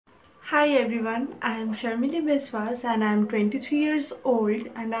Hi everyone, I am Sharmili Biswas and I am 23 years old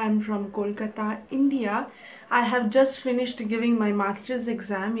and I am from Kolkata, India. I have just finished giving my master's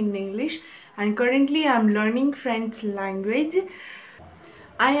exam in English and currently I am learning French language.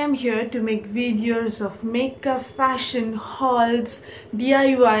 I am here to make videos of makeup, fashion, hauls,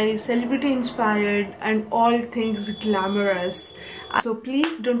 DIY, celebrity inspired and all things glamorous. So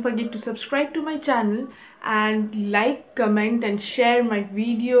please don't forget to subscribe to my channel and like, comment and share my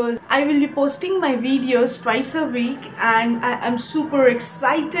videos. I will be posting my videos twice a week and I am super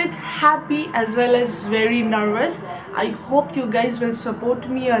excited, happy as well as very nervous. I hope you guys will support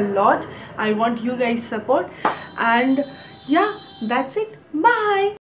me a lot. I want you guys support and yeah, that's it. Bye.